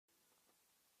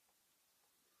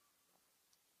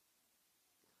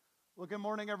Well, good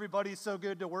morning, everybody. So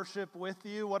good to worship with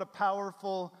you. What a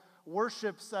powerful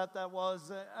worship set that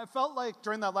was. I felt like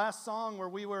during that last song where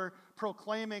we were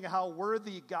proclaiming how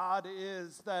worthy God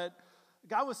is, that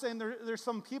God was saying there's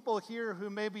some people here who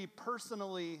maybe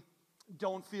personally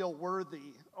don't feel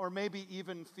worthy or maybe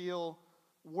even feel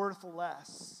worth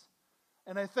less.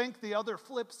 And I think the other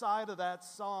flip side of that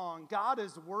song, God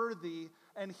is worthy,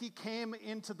 and he came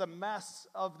into the mess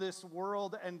of this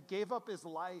world and gave up his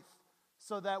life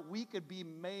so that we could be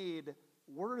made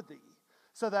worthy,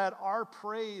 so that our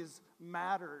praise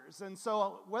matters. And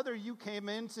so whether you came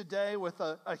in today with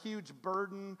a huge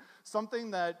burden, something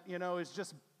that, is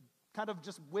just kind of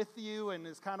just with you and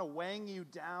is kind of weighing you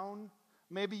down,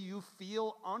 maybe you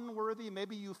feel unworthy,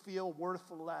 maybe you feel worth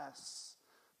less.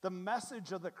 The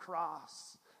message of the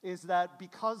cross is that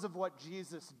because of what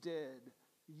Jesus did,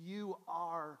 you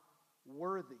are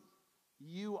worthy.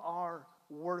 You are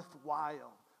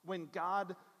worthwhile. When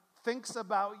God thinks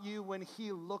about you, when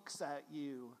he looks at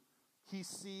you, he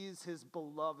sees his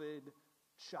beloved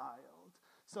child.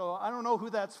 So I don't know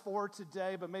who that's for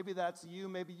today, but maybe that's you.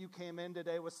 Maybe you came in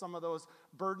today with some of those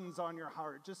burdens on your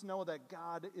heart. Just know that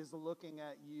God is looking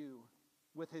at you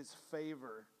with his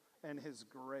favor and his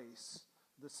grace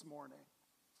this morning.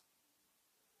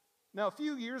 Now, a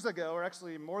few years ago, or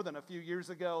actually more than a few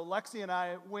years ago, Lexi and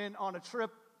I went on a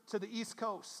trip to the East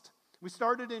Coast. We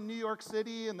started in New York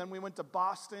City, and then we went to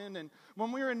Boston. And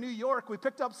when we were in New York, we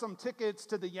picked up some tickets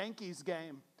to the Yankees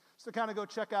game, just to kind of go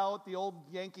check out the old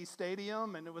Yankee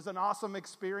Stadium. And it was an awesome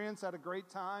experience, had a great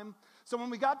time. So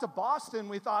when we got to Boston,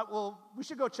 we thought, well, we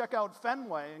should go check out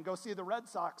Fenway and go see the Red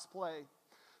Sox play.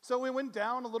 So we went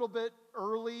down a little bit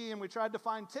early, and we tried to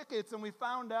find tickets, and we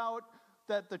found out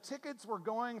that the tickets were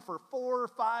going for 4 or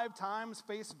 5 times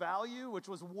face value, which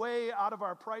was way out of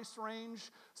our price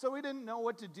range. So we didn't know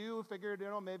what to do. Figured,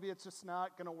 maybe it's just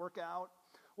not going to work out.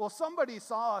 Well, somebody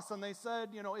saw us and they said,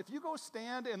 if you go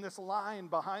stand in this line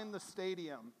behind the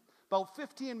stadium, about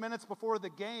 15 minutes before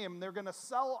the game, they're going to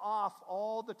sell off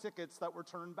all the tickets that were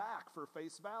turned back for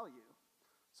face value.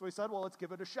 So we said, well, let's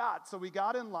give it a shot. So we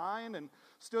got in line and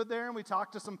stood there, and we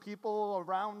talked to some people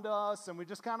around us, and we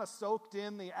just kind of soaked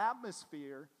in the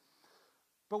atmosphere.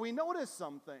 But we noticed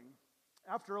something.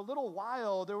 After a little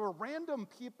while, there were random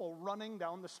people running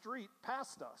down the street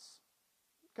past us.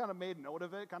 Kind of made note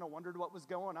of it, kind of wondered what was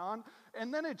going on.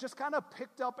 And then it just kind of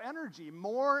picked up energy.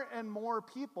 More and more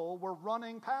people were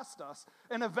running past us.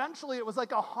 And eventually it was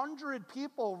like 100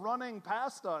 people running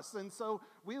past us. And so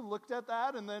we looked at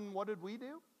that, and then what did we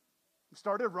do? We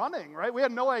started running, right? We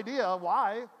had no idea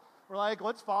why. We're like,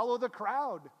 let's follow the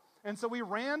crowd. And so we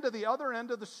ran to the other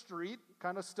end of the street,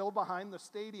 kind of still behind the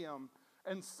stadium.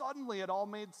 And suddenly it all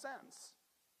made sense.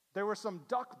 There were some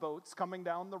duck boats coming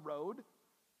down the road.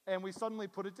 And we suddenly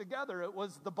put it together. It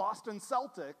was the Boston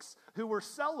Celtics who were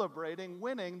celebrating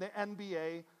winning the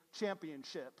NBA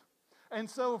championship. And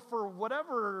so for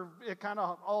whatever it kind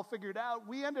of all figured out,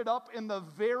 we ended up in the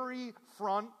very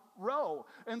front row.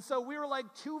 And so we were like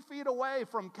 2 feet away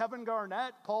from Kevin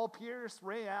Garnett, Paul Pierce,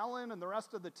 Ray Allen, and the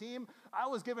rest of the team. I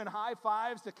was giving high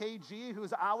fives to KG,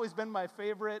 who's always been my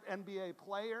favorite NBA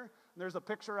player. And there's a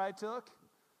picture I took.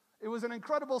 It was an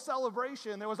incredible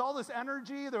celebration. There was all this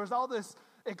energy. There was all this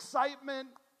excitement,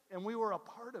 and we were a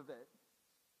part of it.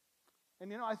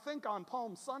 And I think on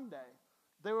Palm Sunday,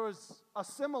 there was a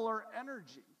similar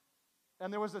energy,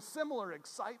 and there was a similar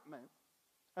excitement,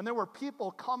 and there were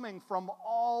people coming from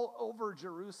all over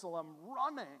Jerusalem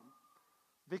running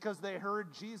because they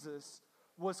heard Jesus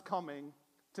was coming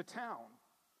to town.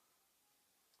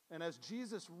 And as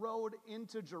Jesus rode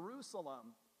into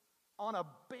Jerusalem on a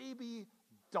baby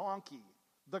donkey,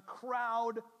 the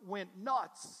crowd went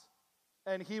nuts.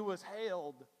 And he was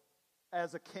hailed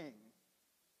as a king.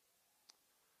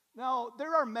 Now,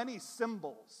 there are many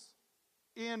symbols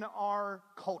in our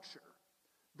culture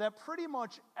that pretty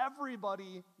much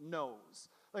everybody knows.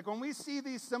 Like when we see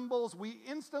these symbols, we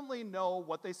instantly know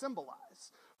what they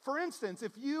symbolize. For instance,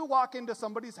 if you walk into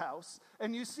somebody's house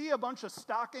and you see a bunch of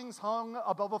stockings hung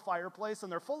above a fireplace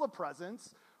and they're full of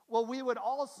presents, well, we would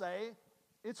all say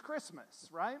it's Christmas,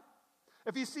 right?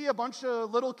 If you see a bunch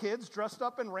of little kids dressed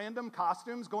up in random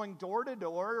costumes going door to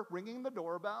door, ringing the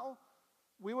doorbell,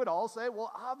 we would all say,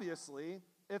 well, obviously,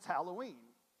 it's Halloween.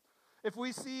 If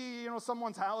we see,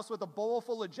 someone's house with a bowl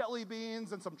full of jelly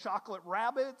beans and some chocolate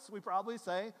rabbits, we probably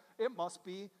say it must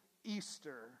be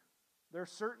Easter. There are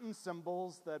certain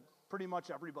symbols that pretty much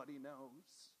everybody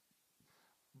knows.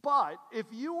 But if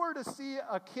you were to see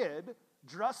a kid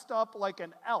dressed up like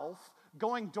an elf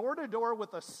going door to door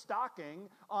with a stocking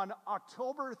on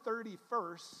October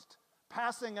 31st,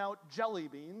 passing out jelly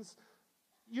beans,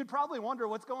 you'd probably wonder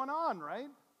what's going on, right?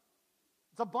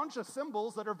 It's a bunch of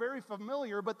symbols that are very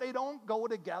familiar, but they don't go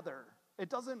together. It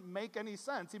doesn't make any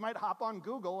sense. You might hop on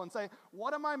Google and say,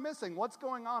 what am I missing? What's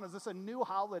going on? Is this a new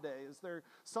holiday? Is there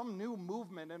some new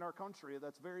movement in our country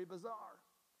that's very bizarre?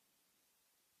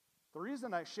 The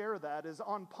reason I share that is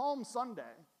on Palm Sunday,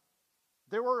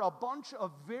 there were a bunch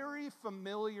of very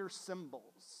familiar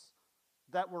symbols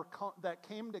that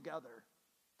came together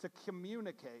to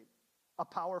communicate a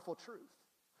powerful truth.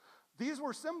 These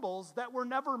were symbols that were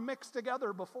never mixed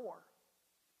together before.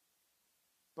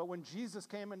 But when Jesus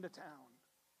came into town,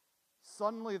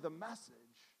 suddenly the message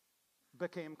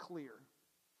became clear.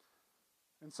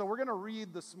 And so we're going to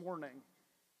read this morning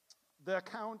the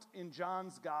account in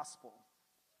John's Gospel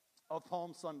of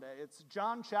Palm Sunday. It's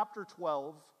John chapter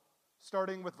 12,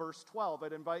 starting with verse 12.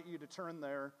 I'd invite you to turn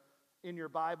there in your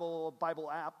Bible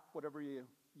app, whatever you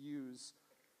use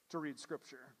to read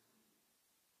Scripture.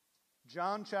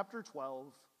 John chapter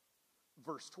 12,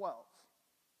 verse 12.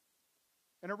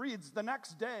 And it reads, "The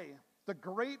next day, the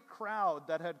great crowd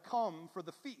that had come for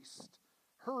the feast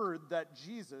heard that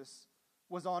Jesus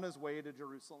was on his way to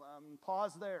Jerusalem."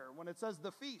 Pause there. When it says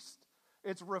the feast,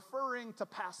 it's referring to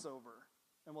Passover.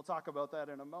 And we'll talk about that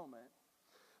in a moment.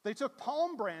 They took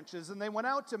palm branches and they went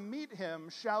out to meet him,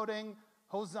 shouting,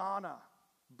 "Hosanna!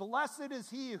 Blessed is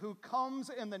he who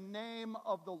comes in the name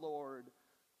of the Lord.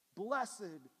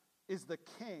 Blessed is the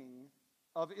King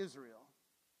of Israel."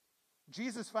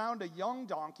 Jesus found a young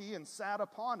donkey and sat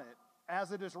upon it,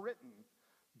 as it is written,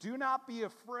 "Do not be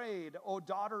afraid, O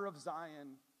daughter of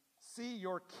Zion. See,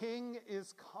 your king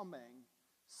is coming,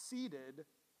 seated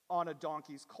on a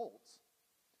donkey's colt."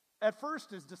 At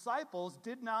first, his disciples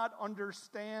did not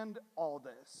understand all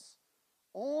this.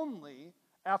 Only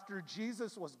after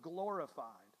Jesus was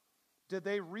glorified did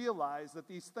they realize that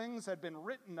these things had been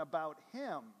written about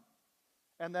him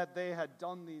and that they had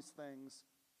done these things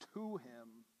to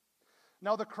him.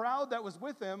 Now the crowd that was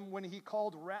with him when he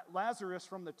called Lazarus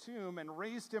from the tomb and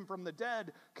raised him from the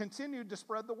dead continued to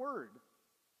spread the word.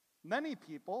 Many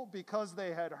people, because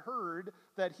they had heard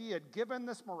that he had given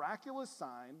this miraculous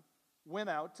sign, went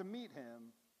out to meet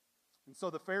him. And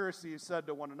so the Pharisees said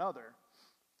to one another,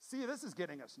 "See, this is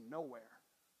getting us nowhere.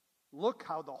 Look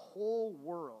how the whole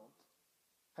world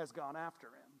has gone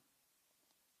after him."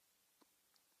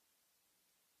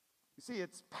 You see,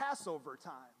 it's Passover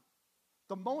time,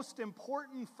 the most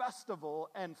important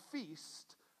festival and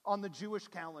feast on the Jewish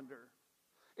calendar.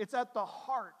 It's at the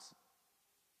heart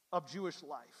of Jewish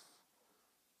life.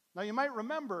 Now you might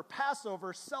remember,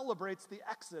 Passover celebrates the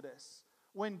Exodus,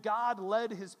 when God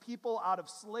led his people out of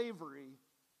slavery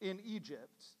in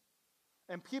Egypt.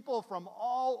 And people from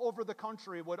all over the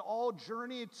country would all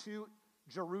journey to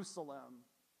Jerusalem,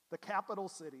 the capital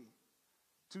city,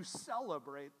 to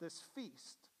celebrate this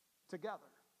feast together.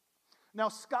 Now,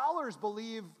 scholars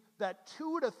believe that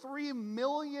 2 to 3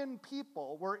 million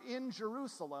people were in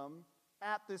Jerusalem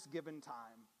at this given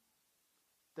time.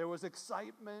 There was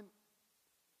excitement.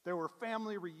 There were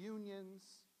family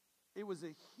reunions. It was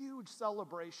a huge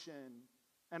celebration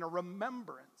and a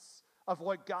remembrance of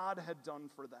what God had done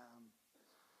for them.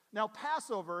 Now,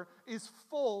 Passover is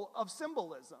full of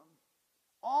symbolism.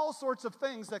 All sorts of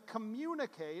things that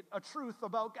communicate a truth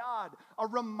about God, a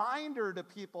reminder to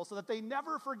people so that they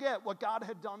never forget what God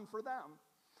had done for them.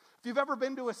 If you've ever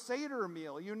been to a Seder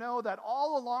meal, you know that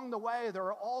all along the way there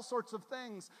are all sorts of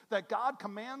things that God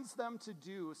commands them to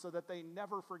do so that they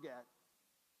never forget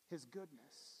his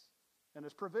goodness and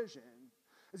his provision.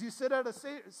 As you sit at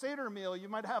a Seder meal, you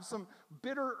might have some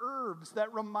bitter herbs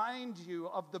that remind you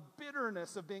of the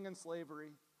bitterness of being in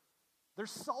slavery.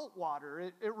 There's salt water.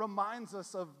 It reminds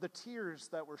us of the tears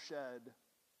that were shed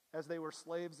as they were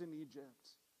slaves in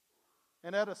Egypt.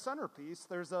 And at a centerpiece,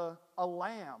 there's a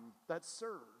lamb that's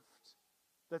served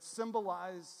that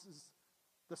symbolizes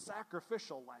the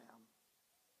sacrificial lamb,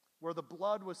 where the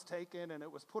blood was taken and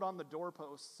it was put on the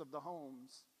doorposts of the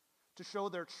homes to show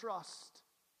their trust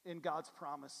in God's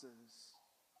promises.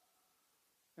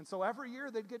 And so every year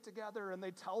they'd get together and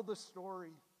they'd tell the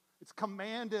story. It's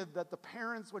commanded that the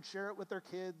parents would share it with their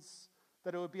kids,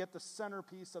 that it would be at the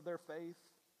centerpiece of their faith,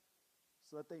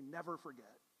 so that they never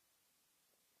forget.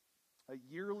 A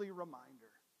yearly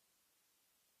reminder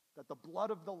that the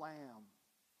blood of the Lamb,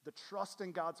 the trust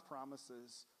in God's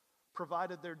promises,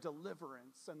 provided their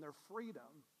deliverance and their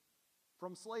freedom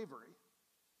from slavery.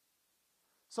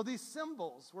 So these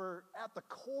symbols were at the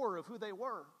core of who they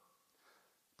were.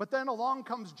 But then along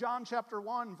comes John chapter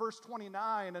 1, verse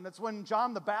 29, and it's when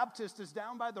John the Baptist is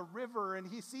down by the river and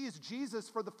he sees Jesus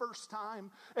for the first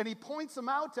time, and he points him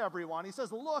out to everyone. He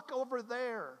says, "Look over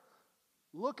there.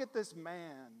 Look at this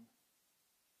man."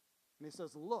 And he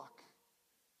says, "Look,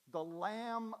 the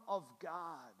Lamb of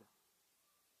God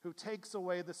who takes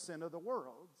away the sin of the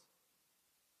world.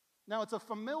 Now, it's a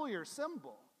familiar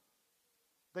symbol.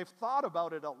 They've thought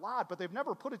about it a lot, but they've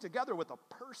never put it together with a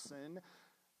person.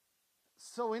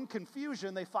 So in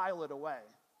confusion, they file it away.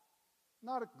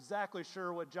 Not exactly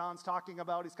sure what John's talking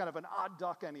about. He's kind of an odd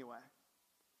duck anyway.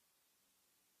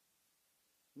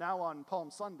 Now on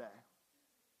Palm Sunday,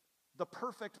 the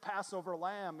perfect Passover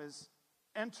lamb is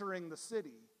entering the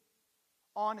city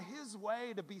on his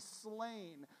way to be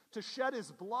slain, to shed his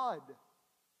blood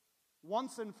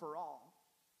once and for all,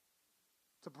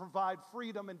 to provide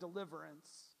freedom and deliverance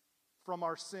from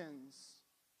our sins.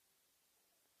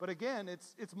 But again,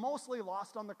 it's mostly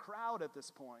lost on the crowd at this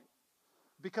point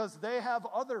because they have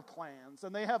other plans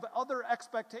and they have other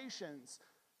expectations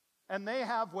and they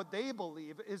have what they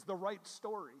believe is the right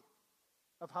story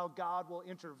of how God will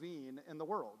intervene in the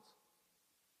world.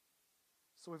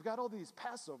 So we've got all these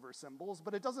Passover symbols,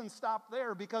 but it doesn't stop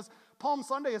there because Palm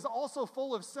Sunday is also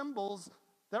full of symbols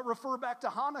that refer back to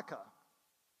Hanukkah.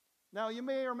 Now, you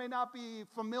may or may not be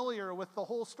familiar with the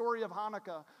whole story of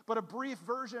Hanukkah, but a brief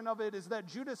version of it is that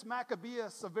Judas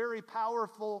Maccabeus, a very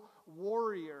powerful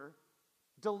warrior,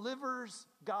 delivers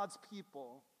God's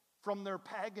people from their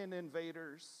pagan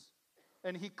invaders,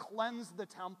 and he cleansed the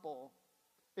temple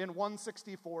in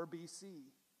 164 BC.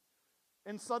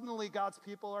 And suddenly God's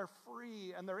people are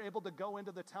free, and they're able to go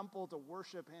into the temple to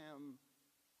worship him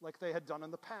like they had done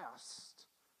in the past.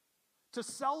 To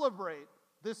celebrate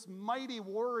this mighty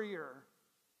warrior,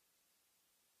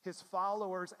 his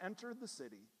followers entered the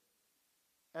city,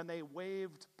 and they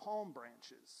waved palm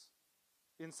branches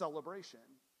in celebration.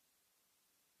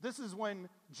 This is when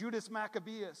Judas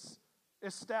Maccabeus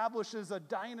establishes a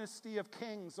dynasty of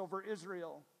kings over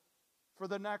Israel for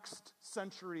the next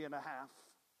century and a half.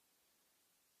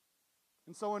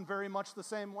 And so in very much the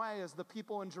same way as the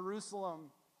people in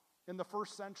Jerusalem in the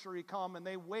first century come and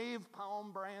they wave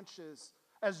palm branches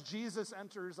as Jesus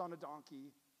enters on a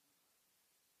donkey,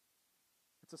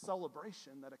 it's a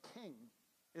celebration that a king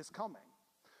is coming.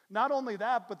 Not only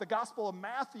that, but the Gospel of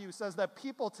Matthew says that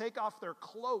people take off their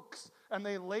cloaks and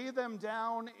they lay them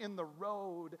down in the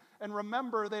road. And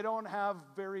remember, they don't have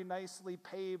very nicely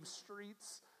paved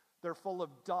streets. They're full of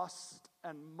dust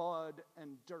and mud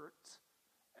and dirt.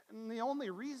 And the only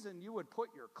reason you would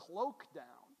put your cloak down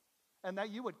and that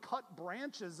you would cut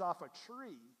branches off a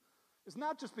tree is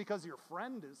not just because your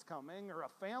friend is coming or a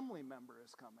family member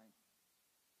is coming.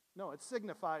 No, it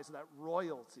signifies that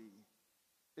royalty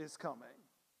is coming.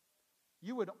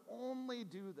 You would only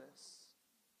do this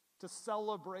to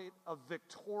celebrate a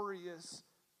victorious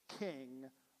king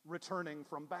returning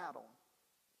from battle.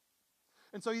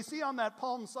 And so you see on that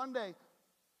Palm Sunday,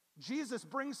 Jesus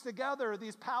brings together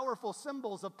these powerful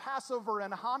symbols of Passover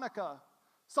and Hanukkah,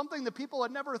 something that people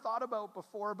had never thought about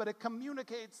before, but it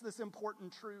communicates this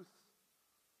important truth.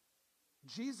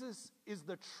 Jesus is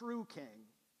the true king,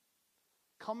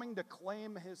 coming to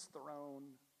claim his throne.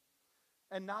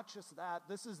 And not just that,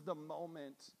 this is the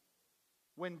moment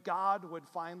when God would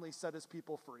finally set his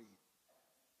people free,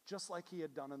 just like he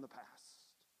had done in the past.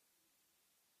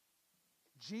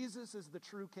 Jesus is the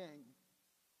true king,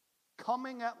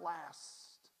 coming at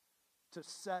last to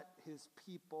set his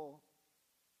people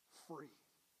free.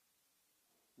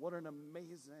 What an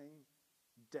amazing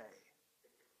day.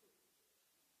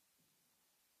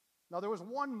 Now, there was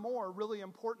one more really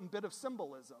important bit of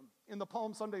symbolism in the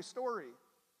Palm Sunday story.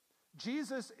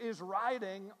 Jesus is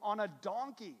riding on a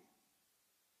donkey.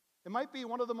 It might be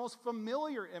one of the most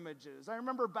familiar images. I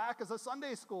remember back as a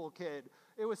Sunday school kid,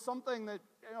 it was something that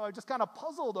I just kind of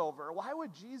puzzled over. Why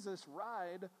would Jesus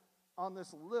ride on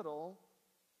this little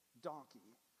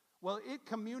donkey? Well, it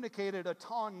communicated a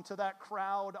ton to that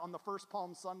crowd on the first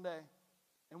Palm Sunday,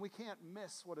 and we can't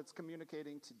miss what it's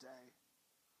communicating today.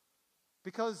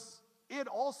 Because it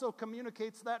also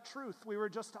communicates that truth we were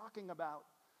just talking about.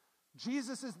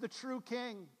 Jesus is the true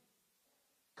king,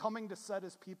 coming to set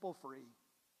his people free.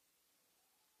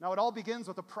 Now, it all begins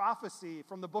with a prophecy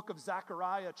from the book of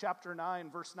Zechariah, chapter 9,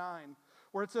 verse 9,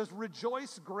 where it says,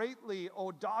 "Rejoice greatly,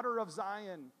 O daughter of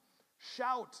Zion.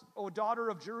 Shout, O daughter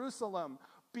of Jerusalem.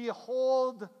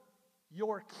 Behold,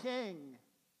 your king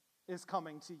is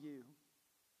coming to you.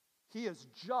 He is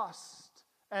just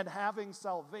and having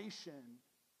salvation,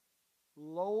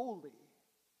 lowly,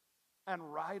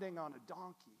 and riding on a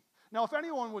donkey." Now, if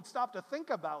anyone would stop to think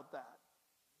about that,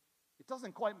 it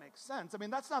doesn't quite make sense. I mean,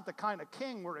 that's not the kind of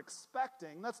king we're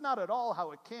expecting. That's not at all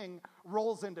how a king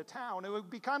rolls into town. It would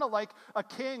be kind of like a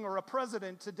king or a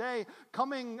president today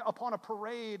coming upon a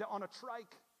parade on a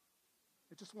trike.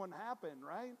 It just wouldn't happen,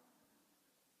 right?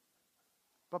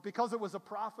 But because it was a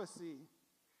prophecy,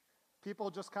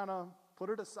 People just kind of put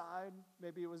it aside.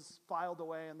 Maybe it was filed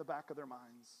away in the back of their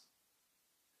minds.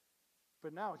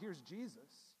 But now here's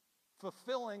Jesus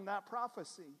fulfilling that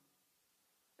prophecy.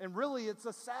 And really, it's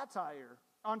a satire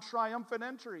on triumphant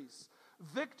entries.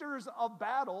 Victors of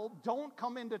battle don't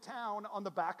come into town on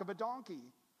the back of a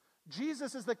donkey.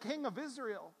 Jesus is the king of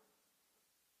Israel.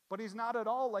 But he's not at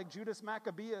all like Judas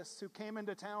Maccabeus, who came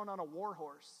into town on a war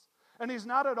horse. And he's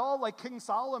not at all like King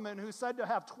Solomon, who's said to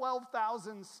have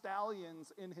 12,000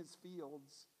 stallions in his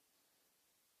fields.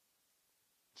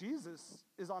 Jesus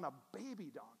is on a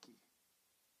baby donkey,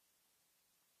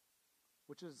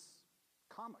 which is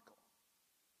comical.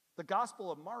 The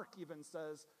Gospel of Mark even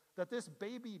says that this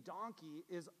baby donkey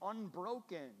is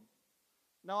unbroken.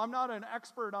 Now, I'm not an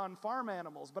expert on farm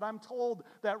animals, but I'm told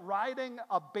that riding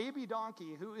a baby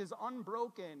donkey who is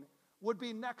unbroken would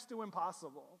be next to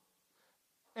impossible.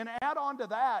 And add on to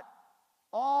that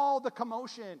all the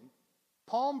commotion,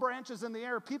 palm branches in the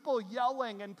air, people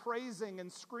yelling and praising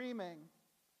and screaming.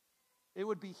 It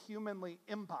would be humanly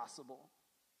impossible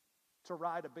to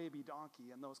ride a baby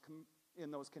donkey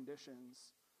in those conditions.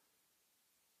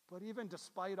 But even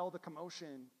despite all the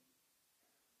commotion,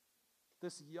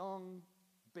 this young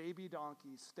baby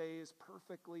donkey stays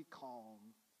perfectly calm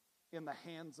in the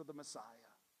hands of the Messiah,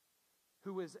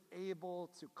 who is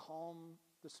able to calm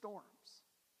the storms.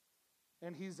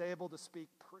 And he's able to speak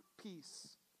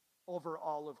peace over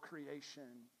all of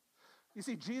creation. You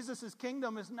see, Jesus'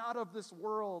 kingdom is not of this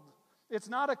world. It's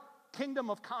not a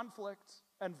kingdom of conflict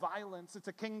and violence. It's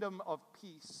a kingdom of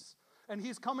peace. And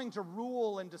he's coming to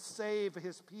rule and to save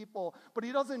his people. But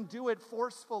he doesn't do it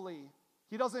forcefully.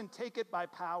 He doesn't take it by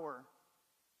power.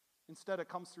 Instead, it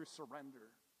comes through surrender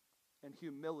and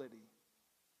humility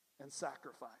and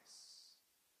sacrifice.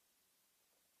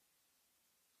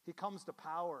 He comes to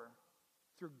power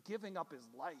through giving up his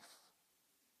life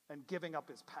and giving up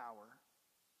his power.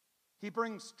 He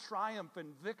brings triumph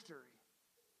and victory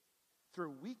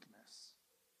through weakness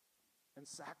and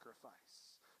sacrifice.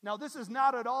 Now, this is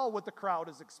not at all what the crowd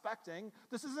is expecting.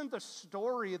 This isn't the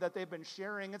story that they've been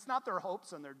sharing. It's not their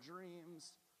hopes and their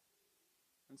dreams.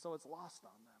 And so it's lost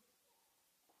on them.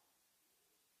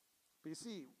 But you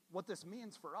see, what this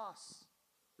means for us,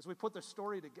 as we put the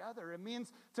story together, it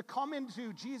means to come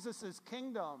into Jesus'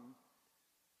 kingdom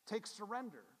takes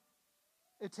surrender.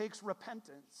 It takes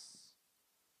repentance.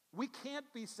 We can't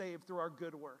be saved through our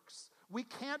good works. We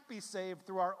can't be saved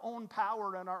through our own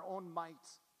power and our own might,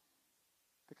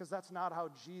 because that's not how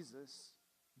Jesus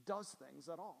does things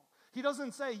at all. He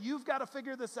doesn't say, you've got to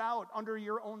figure this out under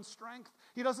your own strength.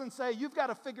 He doesn't say, you've got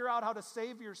to figure out how to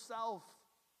save yourself.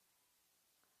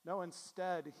 No,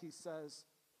 instead, he says,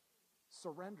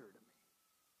 surrender to me.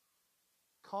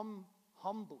 Come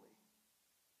humbly.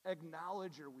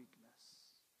 Acknowledge your weakness.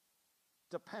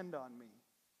 Depend on me.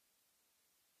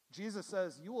 Jesus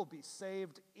says you will be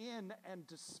saved in and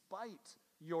despite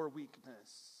your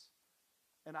weakness.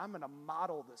 And I'm going to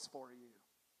model this for you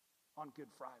on Good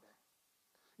Friday.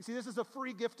 You see, this is a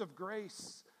free gift of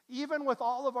grace, even with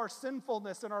all of our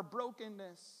sinfulness and our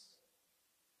brokenness.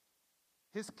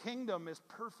 His kingdom is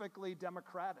perfectly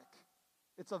democratic.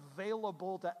 It's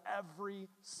available to every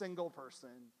single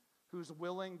person who's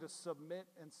willing to submit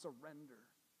and surrender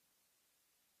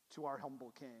to our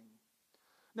humble King.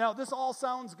 Now, this all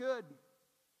sounds good.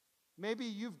 Maybe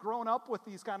you've grown up with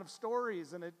these kind of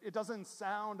stories and it doesn't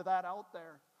sound that out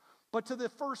there. But to the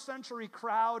first century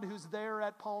crowd who's there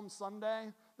at Palm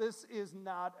Sunday, this is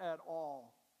not at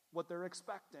all what they're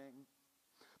expecting.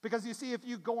 Because you see, if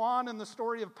you go on in the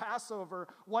story of Passover,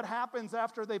 what happens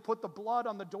after they put the blood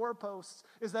on the doorposts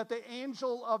is that the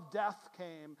angel of death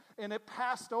came and it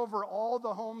passed over all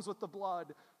the homes with the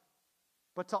blood.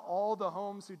 But to all the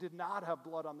homes who did not have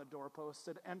blood on the doorposts,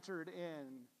 it entered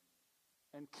in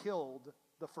and killed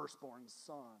the firstborn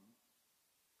son.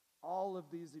 All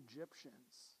of these Egyptians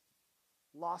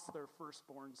lost their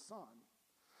firstborn son.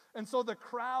 And so the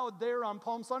crowd there on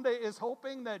Palm Sunday is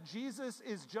hoping that Jesus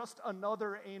is just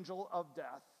another angel of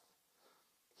death.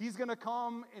 He's going to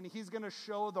come and he's going to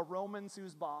show the Romans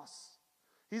who's boss.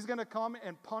 He's going to come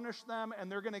and punish them, and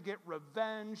they're going to get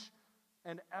revenge,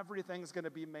 and everything's going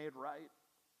to be made right.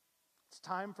 It's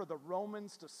time for the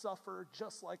Romans to suffer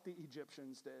just like the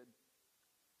Egyptians did.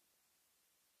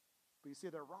 But you see,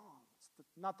 they're wrong.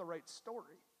 It's not the right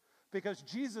story. Because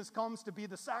Jesus comes to be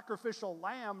the sacrificial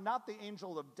lamb, not the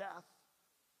angel of death.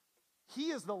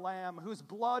 He is the lamb whose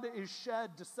blood is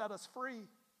shed to set us free.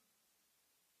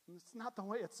 And it's not the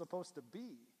way it's supposed to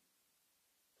be.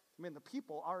 I mean, the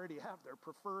people already have their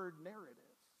preferred narrative.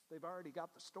 They've already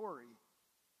got the story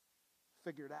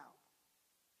figured out.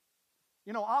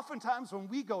 You know, oftentimes when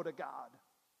we go to God,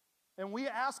 and we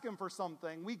ask him for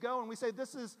something, we go and we say,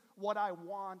 this is what I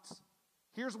want.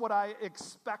 Here's what I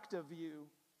expect of you.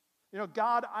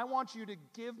 God, I want you to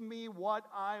give me what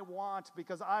I want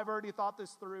because I've already thought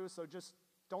this through, so just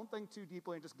don't think too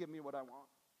deeply and just give me what I want.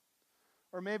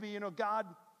 Or maybe, God,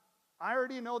 I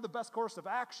already know the best course of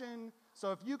action,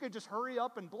 so if you could just hurry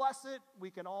up and bless it,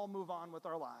 we can all move on with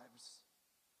our lives.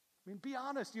 Be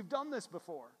honest, you've done this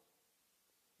before.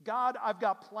 God, I've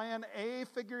got plan A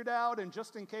figured out, and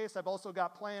just in case, I've also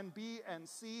got plan B and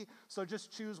C, so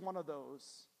just choose one of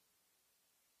those.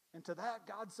 And to that,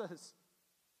 God says,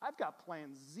 I've got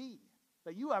plan Z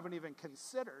that you haven't even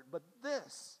considered, but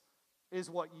this is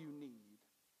what you need.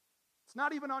 It's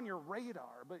not even on your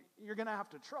radar, but you're going to have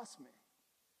to trust me.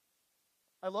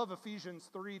 I love Ephesians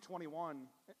 3:21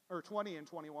 or 20 and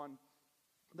 21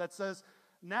 that says,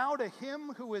 now to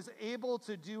him who is able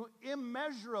to do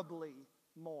immeasurably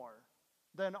more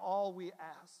than all we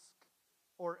ask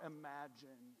or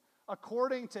imagine,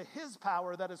 according to his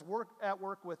power that is at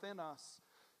work within us,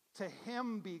 to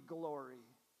him be glory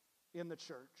in the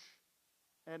church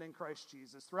and in Christ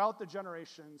Jesus throughout the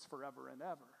generations forever and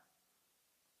ever.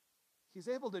 He's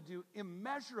able to do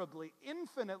immeasurably,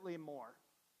 infinitely more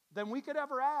than we could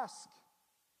ever ask.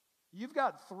 You've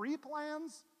got 3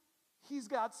 plans. He's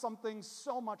got something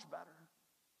so much better.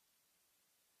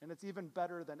 And it's even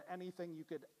better than anything you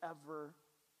could ever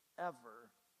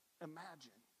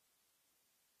imagine.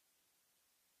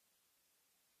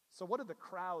 So what did the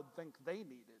crowd think they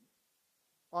needed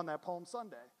on that Palm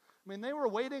Sunday? They were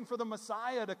waiting for the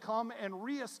Messiah to come and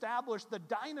reestablish the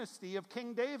dynasty of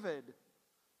King David.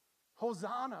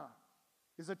 Hosanna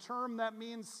is a term that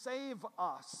means save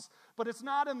us, but it's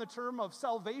not in the term of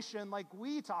salvation like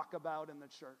we talk about in the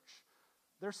church.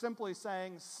 They're simply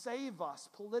saying, save us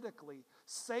politically,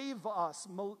 save us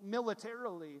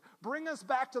militarily, bring us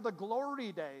back to the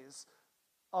glory days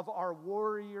of our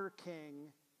warrior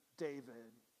king,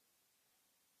 David.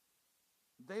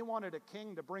 They wanted a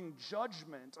king to bring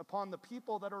judgment upon the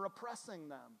people that are oppressing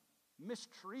them,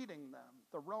 mistreating them,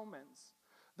 the Romans.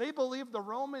 They believed the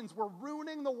Romans were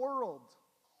ruining the world.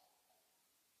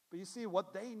 But you see,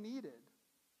 what they needed,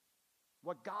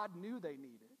 what God knew they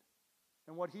needed,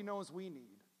 and what he knows we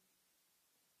need,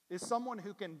 is someone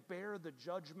who can bear the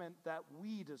judgment that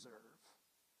we deserve.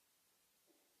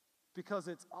 Because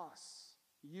it's us,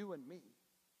 you and me,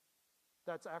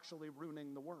 that's actually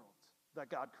ruining the world that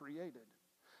God created.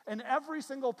 And every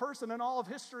single person in all of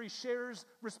history shares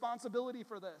responsibility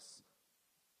for this.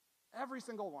 Every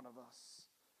single one of us.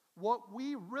 What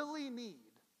we really need,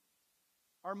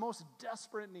 our most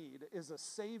desperate need, is a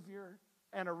Savior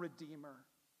and a Redeemer.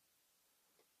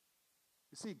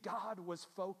 You see, God was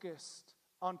focused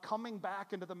on coming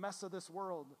back into the mess of this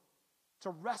world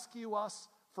to rescue us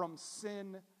from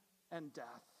sin and death.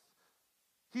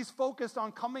 He's focused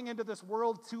on coming into this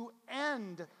world to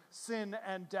end sin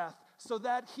and death so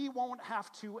that he won't have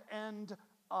to end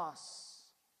us.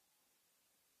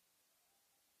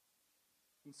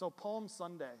 And so Palm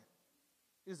Sunday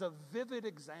is a vivid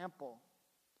example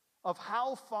of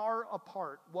how far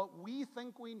apart what we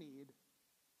think we need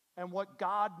and what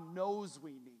God knows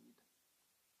we need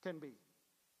can be.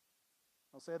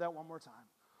 I'll say that one more time.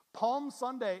 Palm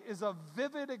Sunday is a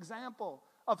vivid example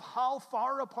of how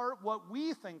far apart what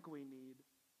we think we need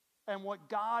and what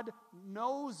God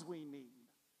knows we need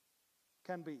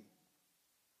can be.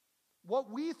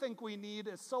 What we think we need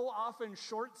is so often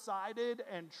short-sighted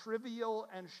and trivial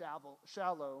and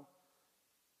shallow.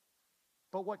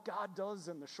 But what God does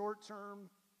in the short term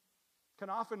can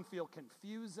often feel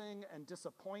confusing and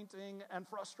disappointing and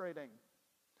frustrating.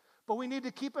 But we need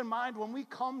to keep in mind when we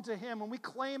come to him, when we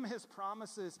claim his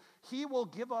promises, he will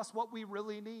give us what we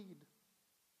really need.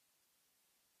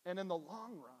 And in the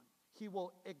long run, he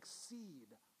will exceed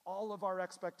all of our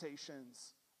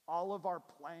expectations, all of our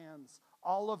plans,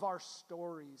 all of our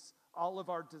stories, all of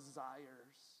our desires.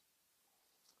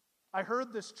 I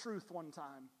heard this truth one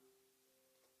time.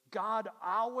 God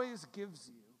always gives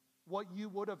you what you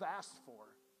would have asked for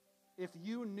if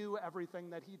you knew everything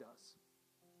that he does.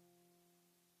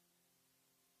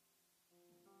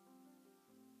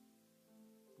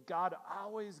 God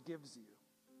always gives you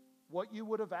what you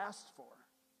would have asked for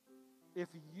if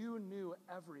you knew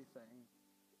everything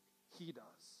he does.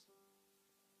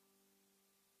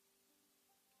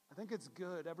 I think it's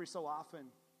good every so often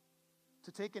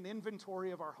to take an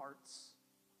inventory of our hearts,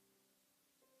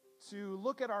 to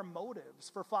look at our motives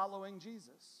for following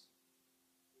Jesus.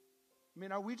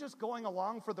 Are we just going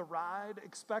along for the ride,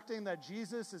 expecting that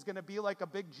Jesus is going to be like a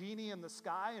big genie in the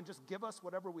sky and just give us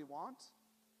whatever we want?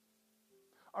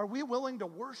 Are we willing to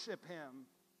worship him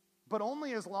but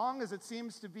only as long as it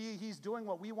seems to be he's doing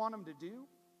what we want him to do.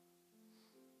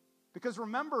 Because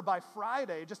remember, by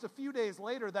Friday, just a few days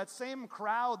later, that same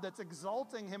crowd that's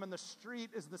exalting him in the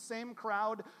street is the same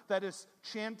crowd that is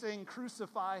chanting,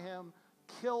 "Crucify him,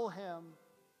 kill him,"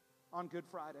 on Good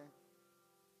Friday.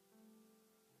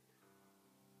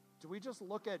 Do we just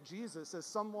look at Jesus as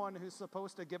someone who's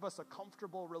supposed to give us a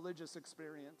comfortable religious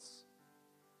experience?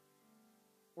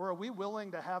 Or are we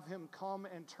willing to have him come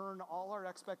and turn all our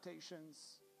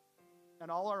expectations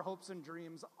and all our hopes and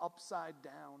dreams upside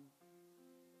down?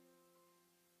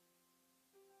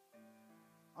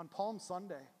 On Palm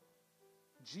Sunday,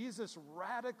 Jesus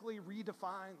radically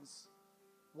redefines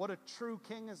what a true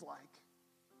king is like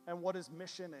and what his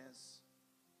mission is.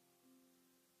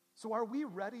 So are we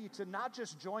ready to not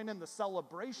just join in the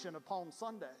celebration of Palm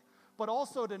Sunday, but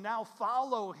also to now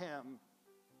follow him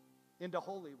into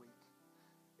Holy Week,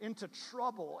 into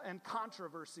trouble and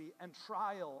controversy and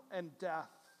trial and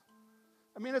death?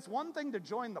 I mean, it's one thing to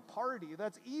join the party.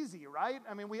 That's easy, right?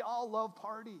 I mean, we all love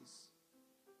parties.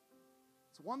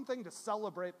 It's one thing to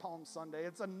celebrate Palm Sunday.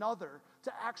 It's another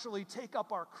to actually take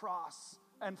up our cross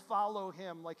and follow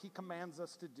him like he commands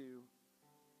us to do.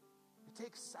 It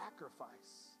takes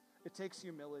sacrifice. It takes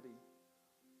humility.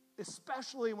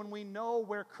 Especially when we know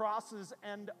where crosses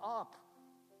end up,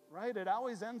 right? It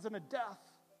always ends in a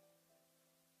death.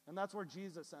 And that's where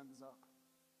Jesus ends up.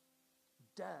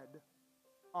 Dead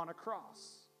on a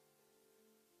cross.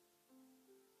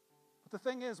 But the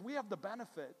thing is, we have the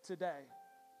benefit today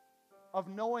of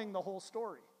knowing the whole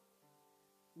story.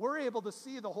 We're able to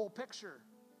see the whole picture.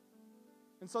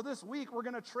 And so this week, we're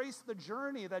going to trace the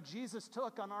journey that Jesus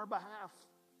took on our behalf.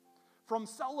 From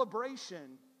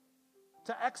celebration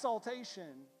to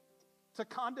exaltation to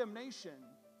condemnation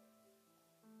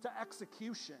to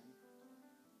execution,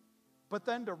 but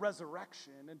then to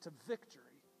resurrection and to victory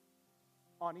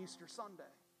on Easter Sunday.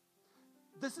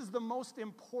 This is the most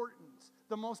important,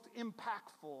 the most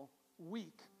impactful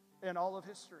week in all of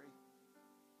history.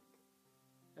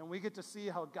 And we get to see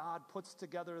how God puts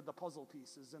together the puzzle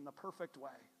pieces in the perfect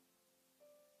way,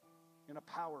 in a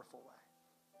powerful way.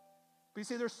 But you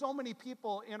see, there's so many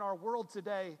people in our world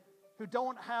today who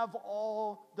don't have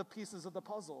all the pieces of the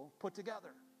puzzle put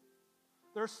together.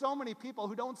 There are so many people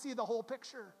who don't see the whole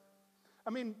picture. I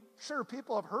mean, sure,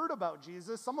 people have heard about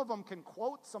Jesus. Some of them can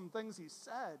quote some things he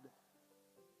said,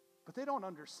 but they don't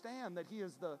understand that he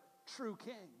is the true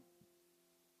king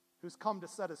who's come to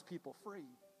set his people free.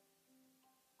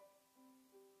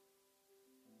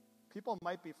 People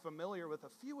might be familiar with a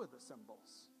few of the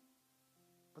symbols,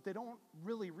 but they don't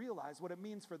really realize what it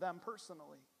means for them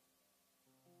personally.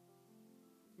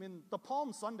 I mean, the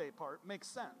Palm Sunday part makes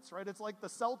sense, right? It's like the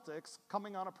Celtics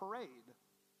coming on a parade.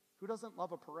 Who doesn't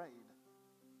love a parade?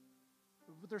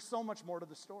 But there's so much more to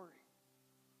the story.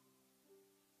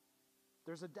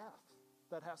 There's a death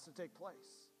that has to take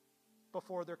place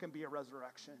before there can be a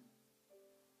resurrection.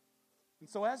 And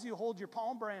so as you hold your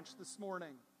palm branch this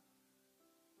morning,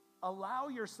 allow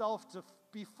yourself to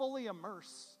be fully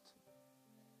immersed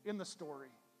in the story.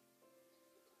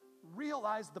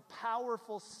 Realize the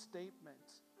powerful statement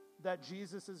that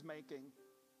Jesus is making.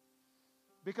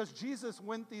 Because Jesus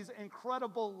went these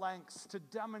incredible lengths to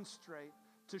demonstrate,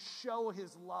 to show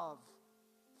his love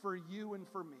for you and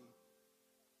for me.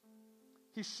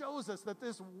 He shows us that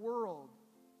this world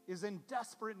is in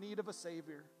desperate need of a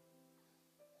Savior.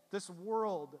 This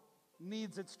world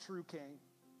needs its true King.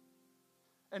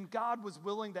 And God was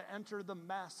willing to enter the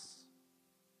mess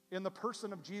in the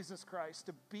person of Jesus Christ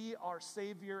to be our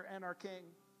Savior and our King.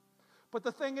 But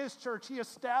the thing is, church, he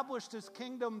established his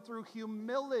kingdom through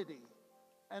humility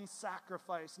and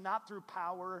sacrifice, not through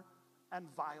power and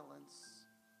violence.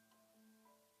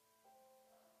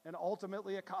 And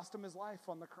ultimately, it cost him his life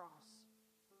on the cross,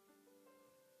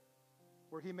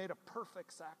 where he made a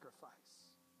perfect sacrifice.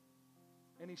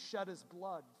 And he shed his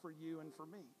blood for you and for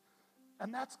me.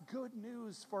 And that's good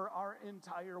news for our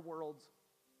entire world.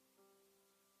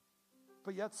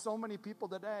 But yet so many people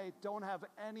today don't have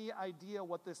any idea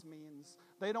what this means.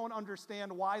 They don't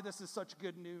understand why this is such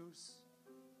good news.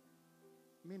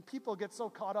 I mean, people get so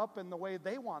caught up in the way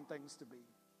they want things to be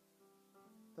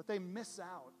that they miss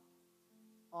out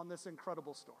on this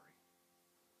incredible story.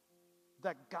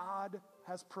 That God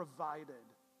has provided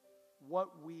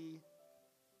what we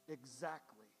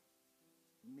exactly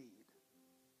need.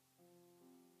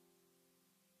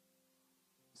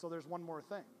 So there's one more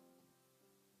thing.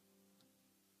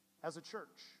 As a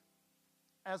church,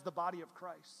 as the body of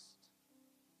Christ,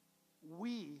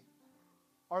 we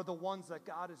are the ones that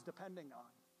God is depending on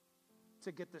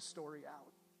to get this story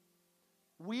out.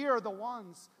 We are the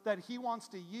ones that he wants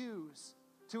to use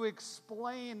to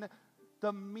explain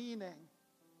the meaning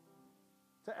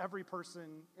to every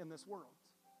person in this world.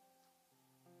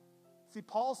 See,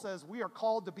 Paul says we are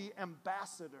called to be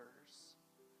ambassadors,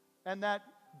 and that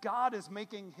God is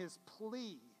making his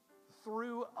plea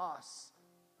through us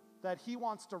that he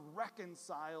wants to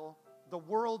reconcile the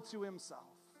world to himself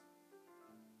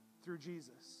through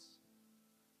Jesus.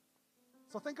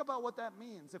 So think about what that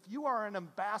means. If you are an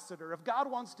ambassador, if God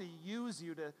wants to use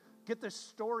you to get this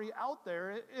story out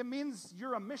there, it means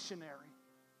you're a missionary.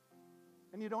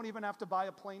 And you don't even have to buy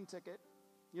a plane ticket.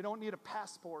 You don't need a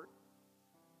passport.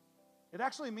 It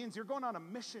actually means you're going on a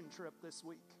mission trip this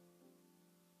week.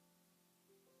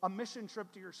 A mission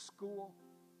trip to your school,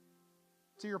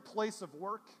 to your place of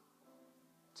work,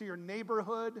 to your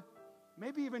neighborhood,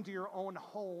 maybe even to your own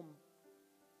home.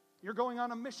 You're going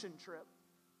on a mission trip.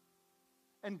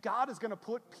 And God is going to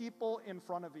put people in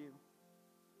front of you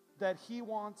that he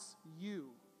wants you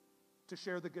to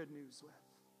share the good news with.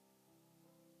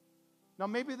 Now,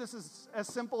 maybe this is as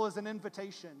simple as an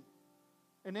invitation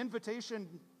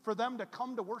for them to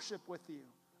come to worship with you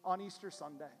on Easter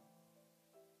Sunday.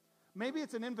 Maybe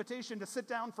it's an invitation to sit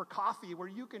down for coffee where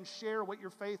you can share what your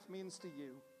faith means to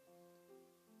you.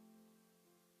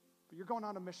 But you're going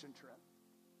on a mission trip.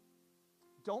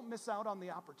 Don't miss out on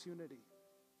the opportunity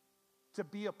to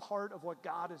be a part of what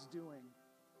God is doing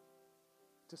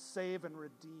to save and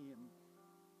redeem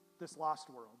this lost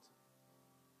world.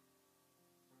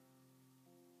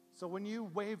 So when you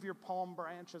wave your palm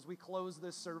branch as we close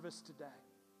this service today,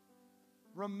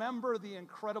 remember the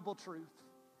incredible truth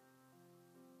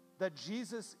that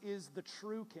Jesus is the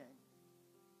true King,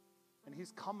 and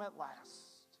he's come at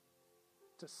last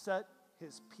to set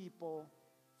his people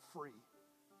free.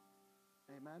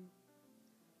 Amen.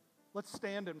 Let's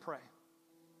stand and pray.